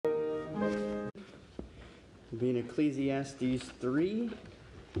Be in Ecclesiastes 3.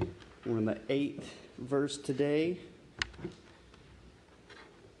 We're in the 8th verse today.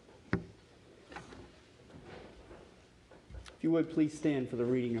 If you would, please stand for the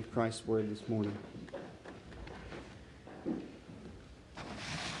reading of Christ's Word this morning.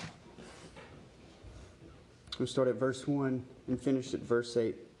 We'll start at verse 1 and finish at verse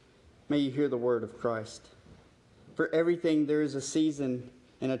 8. May you hear the word of Christ. For everything there is a season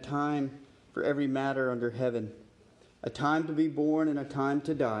and a time for every matter under heaven. A time to be born and a time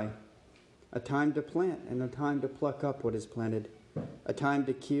to die. A time to plant and a time to pluck up what is planted. A time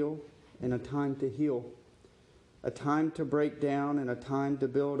to kill and a time to heal. A time to break down and a time to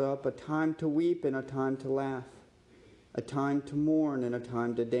build up. A time to weep and a time to laugh. A time to mourn and a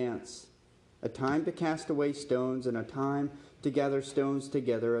time to dance. A time to cast away stones and a time to gather stones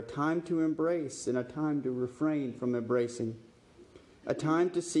together. A time to embrace and a time to refrain from embracing. A time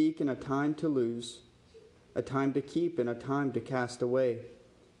to seek and a time to lose. A time to keep and a time to cast away.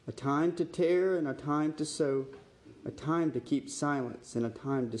 A time to tear and a time to sow. A time to keep silence and a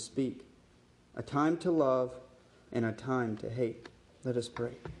time to speak. A time to love and a time to hate. Let us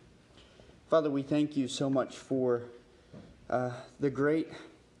pray. Father, we thank you so much for the great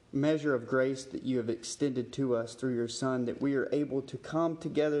measure of grace that you have extended to us through your Son, that we are able to come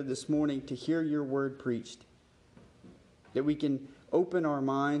together this morning to hear your word preached, that we can open our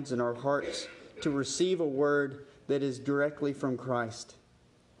minds and our hearts to receive a word that is directly from Christ.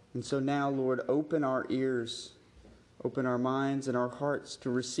 And so now, Lord, open our ears, open our minds and our hearts to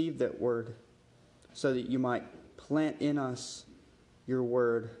receive that word, so that you might plant in us your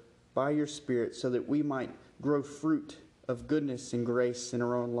word by your Spirit, so that we might grow fruit of goodness and grace in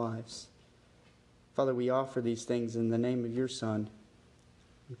our own lives. Father, we offer these things in the name of your Son.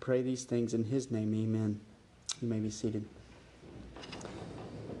 We pray these things in his name. Amen. You may be seated.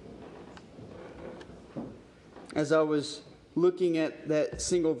 As I was looking at that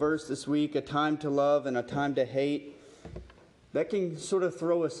single verse this week, a time to love and a time to hate, that can sort of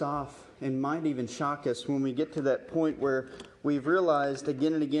throw us off and might even shock us when we get to that point where we've realized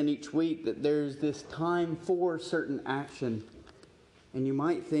again and again each week that there's this time for certain action. And you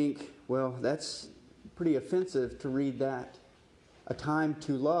might think, well, that's pretty offensive to read that. A time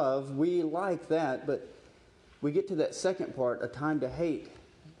to love, we like that, but we get to that second part, a time to hate.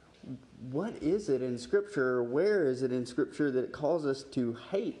 What is it in Scripture, or where is it in Scripture that it calls us to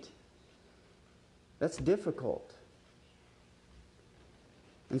hate? That's difficult.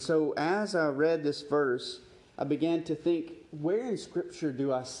 And so as I read this verse, I began to think, where in Scripture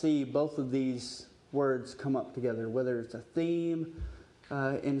do I see both of these words come up together? Whether it's a theme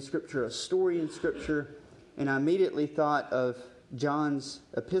in Scripture, a story in Scripture. And I immediately thought of John's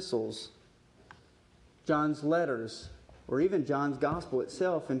epistles, John's letters, or even John's gospel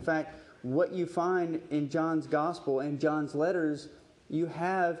itself. In fact, what you find in John's gospel and John's letters, you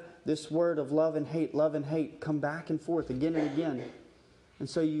have this word of love and hate come back and forth again and again. And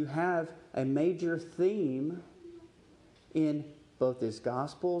so you have a major theme in both his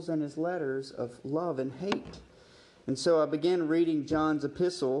Gospels and his letters of love and hate. And so I began reading John's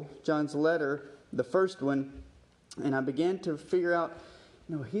epistle, John's letter, the first one, and I began to figure out,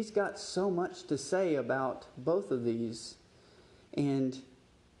 he's got so much to say about both of these. And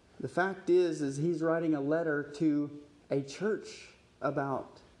the fact is he's writing a letter to a church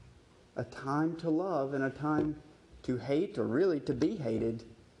about a time to love and a time to hate, or really to be hated.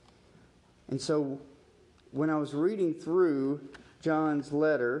 And so when I was reading through John's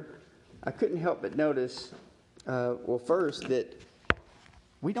letter, I couldn't help but notice, first, that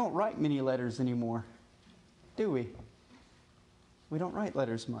we don't write many letters anymore, do we? We don't write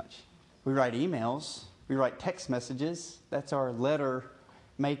letters much. We write emails, we write text messages. That's our letter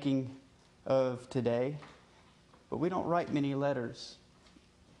making of today. But we don't write many letters.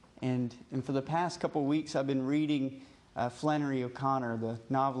 And for the past couple of weeks, I've been reading Flannery O'Connor, the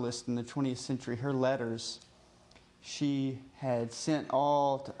novelist in the 20th century, her letters. She had sent to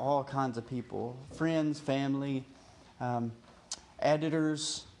all kinds of people, friends, family,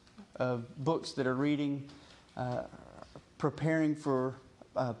 editors of books that are reading, preparing for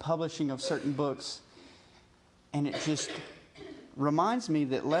publishing of certain books. And it just reminds me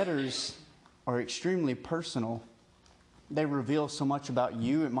that letters are extremely personal. They reveal so much about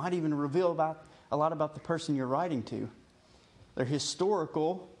you. It might even reveal a lot about the person you're writing to. They're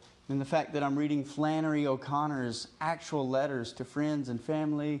historical in the fact that I'm reading Flannery O'Connor's actual letters to friends and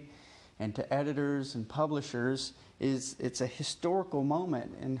family and to editors and publishers. It's a historical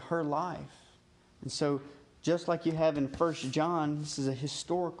moment in her life. And so just like you have in 1 John, this is a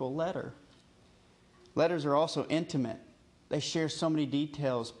historical letter. Letters are also intimate. They share so many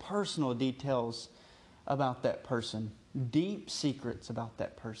details, personal details about that person, deep secrets about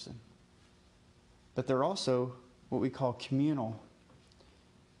that person. But they're also what we call communal.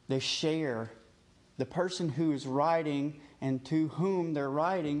 They share. The person who is writing and to whom they're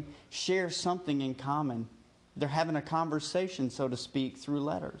writing share something in common. They're having a conversation, so to speak, through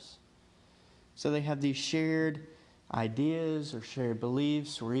letters. So they have these shared ideas or shared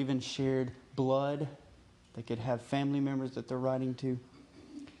beliefs or even shared blood. They could have family members that they're writing to.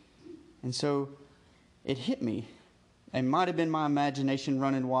 And so it hit me. It might have been my imagination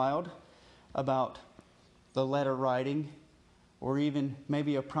running wild about the letter writing or even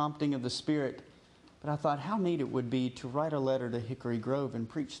maybe a prompting of the Spirit. But I thought how neat it would be to write a letter to Hickory Grove and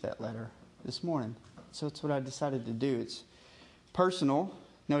preach that letter this morning. So that's what I decided to do. It's personal,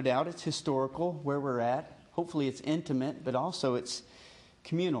 no doubt. It's historical, where we're at. Hopefully it's intimate, but also it's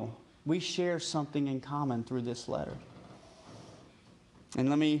communal. We share something in common through this letter. And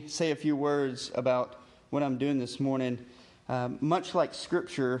let me say a few words about what I'm doing this morning. Much like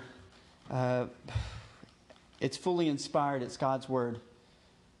Scripture, it's fully inspired. It's God's Word.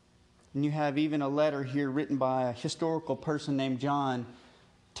 And you have even a letter here written by a historical person named John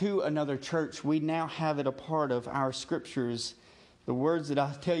to another church. We now have it a part of our Scriptures. The words that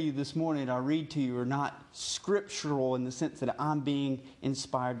I tell you this morning, I read to you, are not scriptural in the sense that I'm being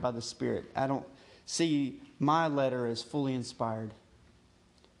inspired by the Spirit. I don't see my letter as fully inspired.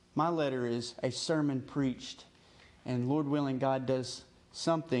 My letter is a sermon preached, and Lord willing, God does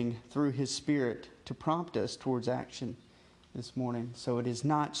something through His Spirit to prompt us towards action this morning. So it is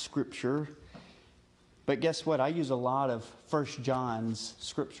not Scripture. But guess what? I use a lot of 1 John's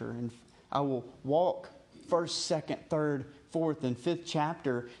Scripture, and I will walk 1st, 2nd, 3rd, 4th, and 5th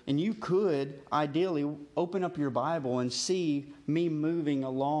chapter, and you could ideally open up your Bible and see me moving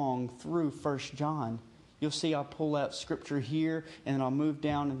along through 1 John. You'll see I'll pull out Scripture here, and then I'll move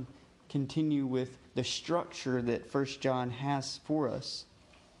down and continue with the structure that 1 John has for us.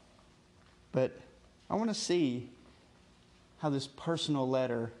 But I want to see how this personal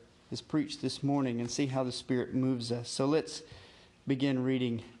letter is preached this morning and see how the Spirit moves us. So let's begin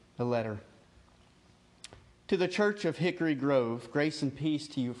reading the letter. To the church of Hickory Grove, grace and peace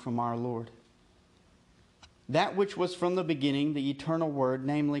to you from our Lord. That which was from the beginning, the eternal Word,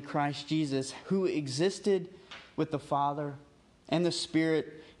 namely Christ Jesus, who existed with the Father and the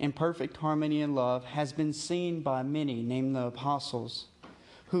Spirit in perfect harmony and love, has been seen by many, named the apostles,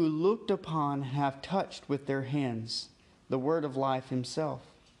 who looked upon and have touched with their hands the Word of life Himself.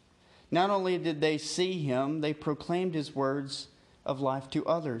 Not only did they see Him, they proclaimed His words of life to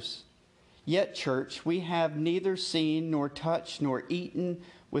others. Yet, church, we have neither seen nor touched nor eaten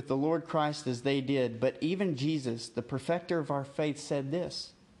with the Lord Christ as they did. But even Jesus, the perfecter of our faith, said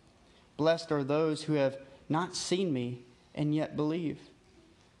this: Blessed are those who have not seen me and yet believe.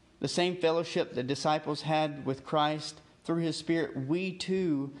 The same fellowship the disciples had with Christ through His Spirit, we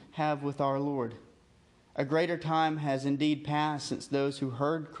too have with our Lord. A greater time has indeed passed since those who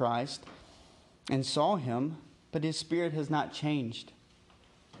heard Christ and saw Him, but His Spirit has not changed.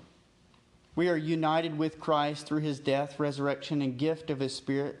 We are united with Christ through His death, resurrection, and gift of His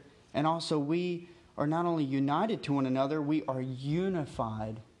Spirit. And also we are not only united to one another, we are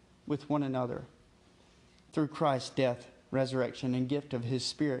unified with one another through Christ's death, resurrection, and gift of His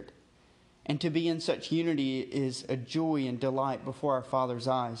Spirit. And to be in such unity is a joy and delight before our Father's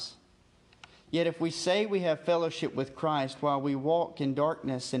eyes. Yet if we say we have fellowship with Christ while we walk in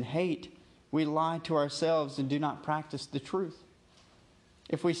darkness and hate, we lie to ourselves and do not practice the truth.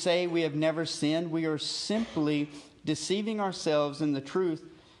 If we say we have never sinned, we are simply deceiving ourselves, and the truth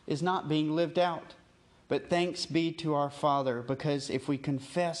is not being lived out. But thanks be to our Father, because if we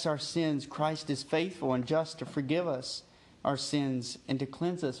confess our sins, Christ is faithful and just to forgive us our sins and to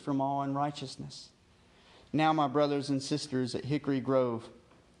cleanse us from all unrighteousness. Now, my brothers and sisters at Hickory Grove,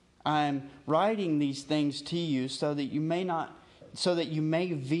 I am writing these things to you so that you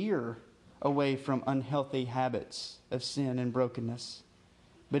may veer away from unhealthy habits of sin and brokenness.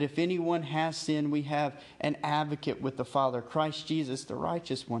 But if anyone has sinned, we have an advocate with the Father, Christ Jesus, the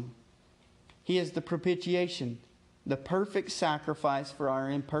righteous one. He is the propitiation, the perfect sacrifice for our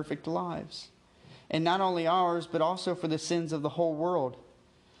imperfect lives. And not only ours, but also for the sins of the whole world.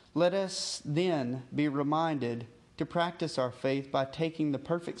 Let us then be reminded to practice our faith by taking the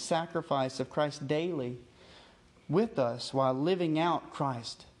perfect sacrifice of Christ daily with us while living out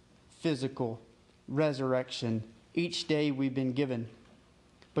Christ's physical resurrection each day we've been given.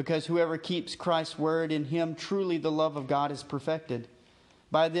 Because whoever keeps Christ's word, in him truly the love of God is perfected.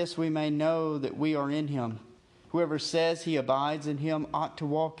 By this we may know that we are in Him. Whoever says he abides in Him ought to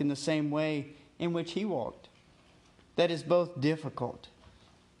walk in the same way in which He walked. That is both difficult,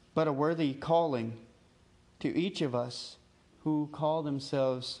 but a worthy calling to each of us who call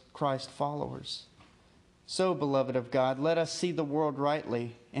themselves Christ followers. So, beloved of God, let us see the world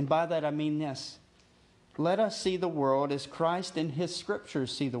rightly. And by that I mean this. Let us see the world as Christ and His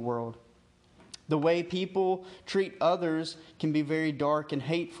Scriptures see the world. The way people treat others can be very dark and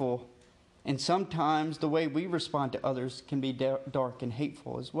hateful. And sometimes the way we respond to others can be dark and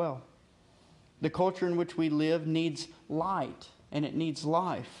hateful as well. The culture in which we live needs light, and it needs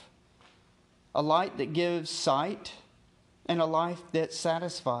life. A light that gives sight, and a life that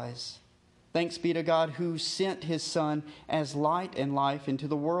satisfies. Thanks be to God who sent His Son as light and life into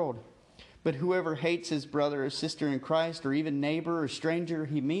the world. But whoever hates his brother or sister in Christ, or even neighbor or stranger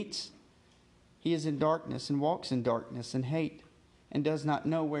he meets, he is in darkness and walks in darkness and hate, and does not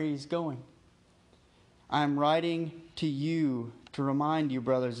know where he's going. I am writing to you to remind you,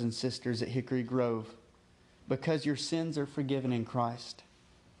 brothers and sisters at Hickory Grove, because your sins are forgiven in Christ.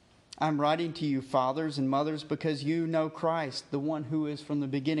 I'm writing to you, fathers and mothers, because you know Christ, the one who is from the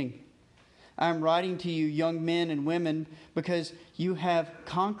beginning. I'm writing to you, young men and women, because you have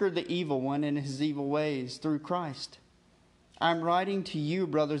conquered the evil one and his evil ways through Christ. I'm writing to you,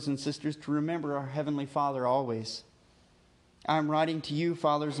 brothers and sisters, to remember our Heavenly Father always. I'm writing to you,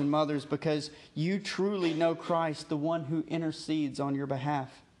 fathers and mothers, because you truly know Christ, the one who intercedes on your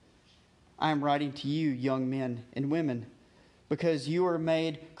behalf. I'm writing to you, young men and women, because you are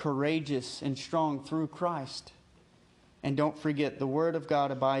made courageous and strong through Christ. And don't forget, the Word of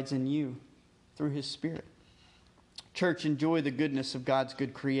God abides in you through His Spirit. Church, enjoy the goodness of God's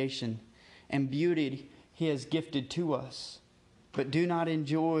good creation and beauty He has gifted to us. But do not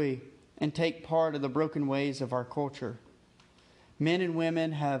enjoy and take part of the broken ways of our culture. Men and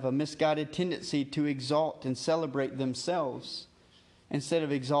women have a misguided tendency to exalt and celebrate themselves instead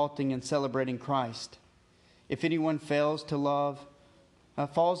of exalting and celebrating Christ. If anyone falls in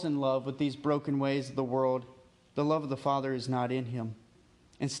love with these broken ways of the world, the love of the Father is not in him.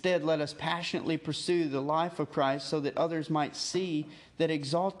 Instead, let us passionately pursue the life of Christ so that others might see that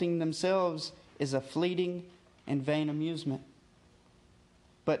exalting themselves is a fleeting and vain amusement.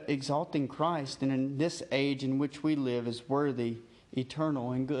 But exalting Christ, and in this age in which we live, is worthy,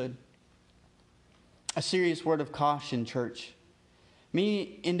 eternal, and good. A serious word of caution, church.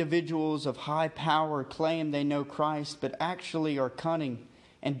 Many individuals of high power claim they know Christ, but actually are cunning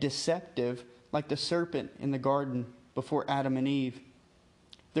and deceptive, like the serpent in the garden before Adam and Eve.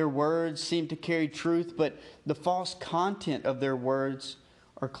 Their words seem to carry truth, but the false content of their words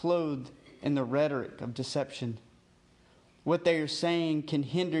are clothed in the rhetoric of deception. What they are saying can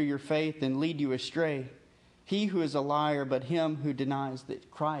hinder your faith and lead you astray. He who is a liar, but him who denies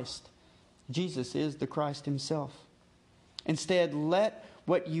that Christ, Jesus, is the Christ Himself. Instead, let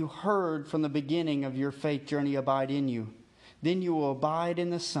what you heard from the beginning of your faith journey abide in you. Then you will abide in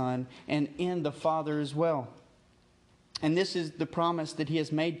the Son and in the Father as well. And this is the promise that He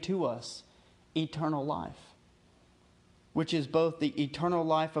has made to us, eternal life, which is both the eternal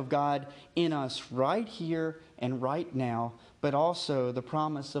life of God in us right here and right now, but also the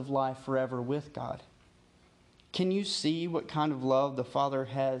promise of life forever with God. Can you see what kind of love the Father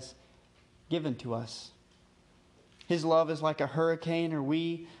has given to us? His love is like a hurricane, or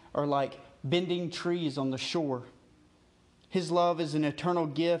we are like bending trees on the shore. His love is an eternal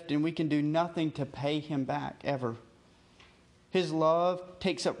gift, and we can do nothing to pay Him back ever. His love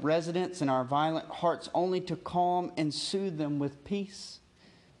takes up residence in our violent hearts only to calm and soothe them with peace.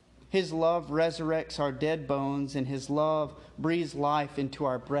 His love resurrects our dead bones, and His love breathes life into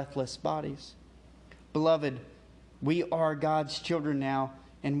our breathless bodies. Beloved, we are God's children now,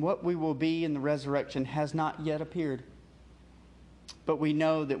 and what we will be in the resurrection has not yet appeared. But we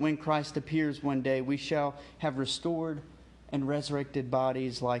know that when Christ appears one day, we shall have restored and resurrected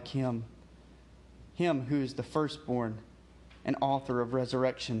bodies like Him. Him who is the firstborn and author of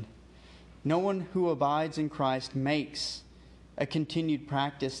resurrection. No one who abides in Christ makes a continued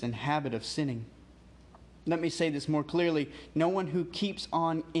practice and habit of sinning. Let me say this more clearly. No one who keeps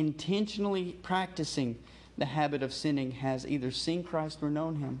on intentionally practicing the habit of sinning has either seen Christ or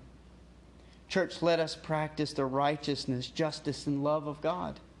known Him. Church, let us practice the righteousness, justice, and love of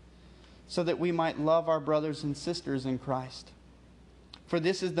God so that we might love our brothers and sisters in Christ. For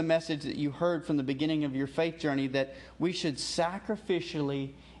this is the message that you heard from the beginning of your faith journey, that we should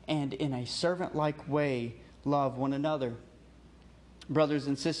sacrificially and in a servant-like way love one another. Brothers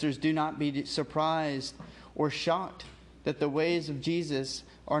and sisters, do not be surprised or shocked that the ways of Jesus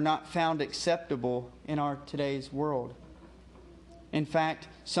are not found acceptable in our today's world. In fact,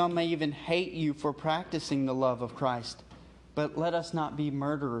 some may even hate you for practicing the love of Christ. But let us not be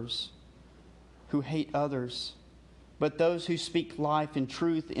murderers who hate others, but those who speak life and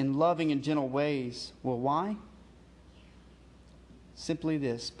truth in loving and gentle ways. Well, why? Simply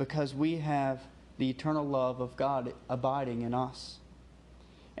this, because we have the eternal love of God abiding in us.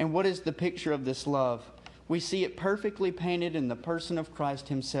 And what is the picture of this love? We see it perfectly painted in the person of Christ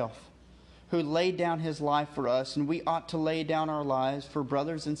himself, who laid down his life for us, and we ought to lay down our lives for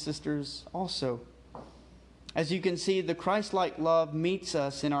brothers and sisters also. As you can see, the Christ-like love meets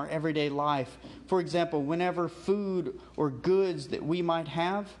us in our everyday life. For example, whenever food or goods that we might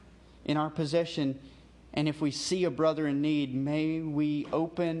have in our possession, and if we see a brother in need, may we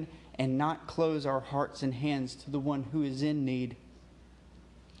open and not close our hearts and hands to the one who is in need.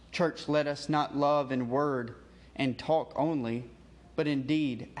 Church, let us not love in word and talk only, but in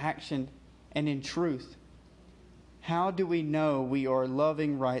deed, action, and in truth. How do we know we are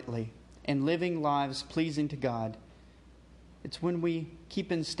loving rightly and living lives pleasing to God? It's when we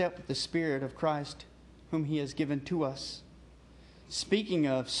keep in step with the Spirit of Christ, whom He has given to us. Speaking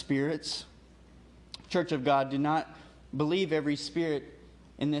of spirits, Church of God, do not believe every spirit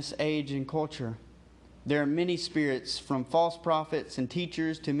in this age and culture. There are many spirits, from false prophets and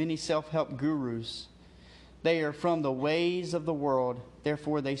teachers to many self-help gurus. They are from the ways of the world,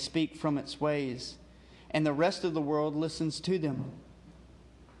 therefore they speak from its ways, and the rest of the world listens to them.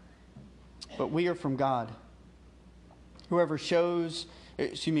 But we are from God. Whoever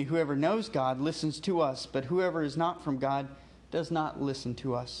knows God listens to us, but whoever is not from God does not listen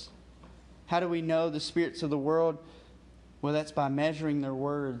to us. How do we know the spirits of the world? Well, that's by measuring their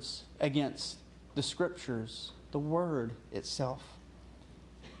words against the Scriptures, the Word itself.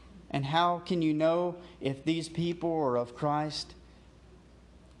 And how can you know if these people are of Christ?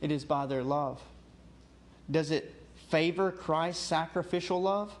 It is by their love. Does it favor Christ's sacrificial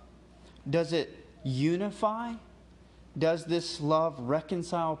love? Does it unify? Does this love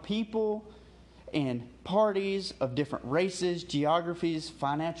reconcile people and parties of different races, geographies,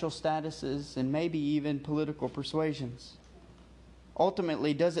 financial statuses, and maybe even political persuasions?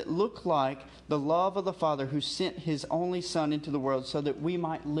 Ultimately, does it look like the love of the Father who sent His only Son into the world so that we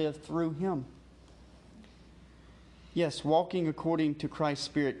might live through Him? Yes, walking according to Christ's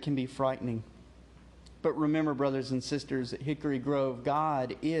Spirit can be frightening. But remember, brothers and sisters, at Hickory Grove,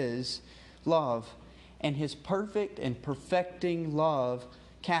 God is love. And His perfect and perfecting love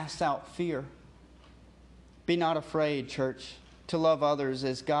casts out fear. Be not afraid, church, to love others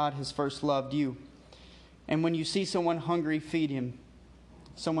as God has first loved you. And when you see someone hungry, feed him.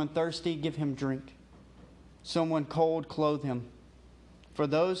 Someone thirsty, give him drink. Someone cold, clothe him. For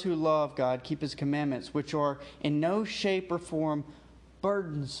those who love God keep His commandments, which are in no shape or form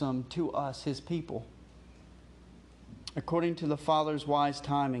burdensome to us, His people. According to the Father's wise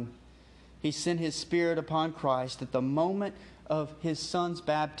timing, He sent His Spirit upon Christ at the moment of His Son's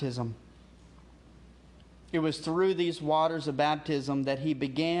baptism. It was through these waters of baptism that He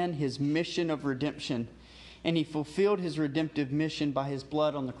began His mission of redemption, and He fulfilled His redemptive mission by His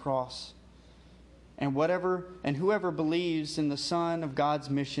blood on the cross. And whoever believes in the Son of God's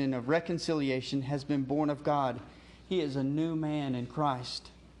mission of reconciliation has been born of God. He is a new man in Christ.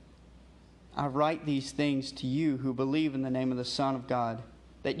 I write these things to you who believe in the name of the Son of God,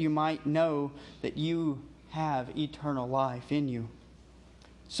 that you might know that you have eternal life in you.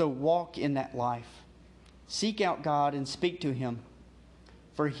 So walk in that life. Seek out God and speak to Him,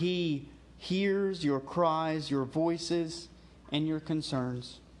 for He hears your cries, your voices, and your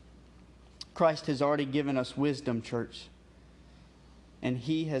concerns. Christ has already given us wisdom, church, and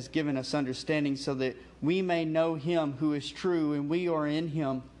He has given us understanding so that we may know Him who is true, and we are in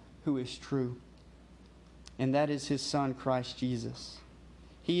Him who is true. And that is His Son, Christ Jesus.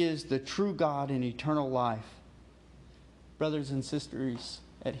 He is the true God and eternal life. Brothers and sisters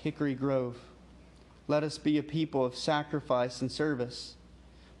at Hickory Grove, let us be a people of sacrifice and service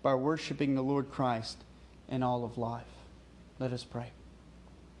by worshiping the Lord Christ in all of life. Let us pray.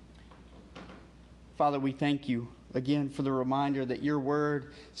 Father, we thank You again for the reminder that Your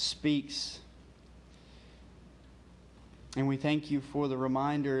Word speaks. And we thank You for the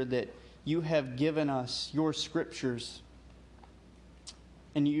reminder that You have given us Your Scriptures,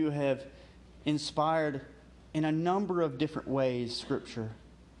 and You have inspired in a number of different ways Scripture.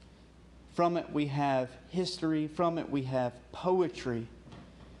 From it we have history. From it we have poetry.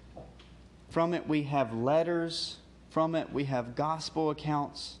 From it we have letters. From it we have gospel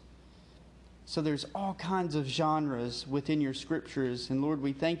accounts. So there's all kinds of genres within Your Scriptures. And Lord,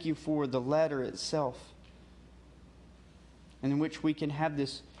 we thank You for the letter itself, and in which we can have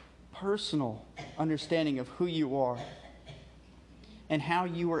this personal understanding of who You are and how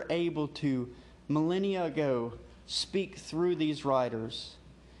You were able to, millennia ago, speak through these writers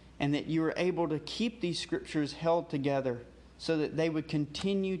and that you are able to keep these scriptures held together so that they would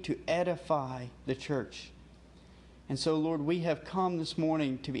continue to edify the church. And so, Lord, we have come this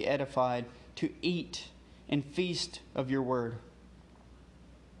morning to be edified, to eat and feast of your word.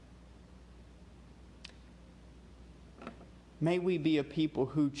 May we be a people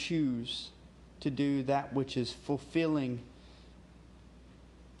who choose to do that which is fulfilling.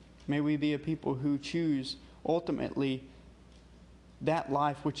 May we be a people who choose ultimately that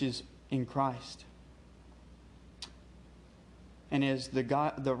life which is in Christ. And as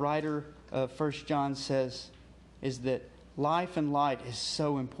the writer of 1 John says, is that life and light is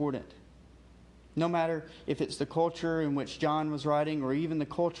so important. No matter if it's the culture in which John was writing or even the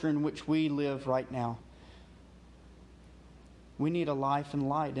culture in which we live right now. We need a life and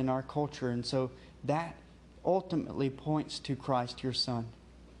light in our culture. And so that ultimately points to Christ, your Son.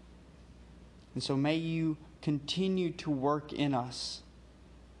 And so may you continue to work in us.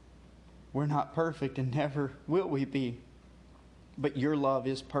 We're not perfect and never will we be. But your love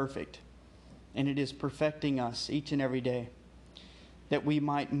is perfect. And it is perfecting us each and every day. That we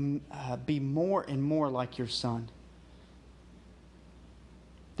might be more and more like your Son.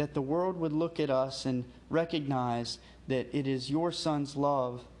 That the world would look at us and recognize that it is your Son's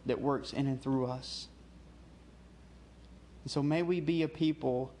love that works in and through us. And so may we be a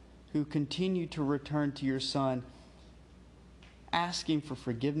people who continue to return to your Son, asking for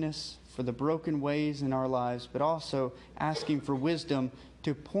forgiveness for the broken ways in our lives, but also asking for wisdom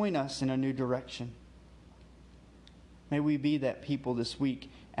to point us in a new direction. May we be that people this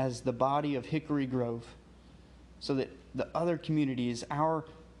week as the body of Hickory Grove, so that the other communities, our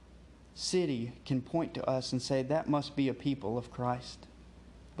city, can point to us and say, that must be a people of Christ,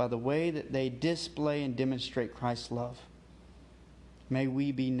 by the way that they display and demonstrate Christ's love. May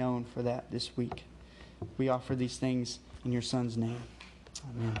we be known for that this week. We offer these things in your Son's name.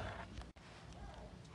 Amen.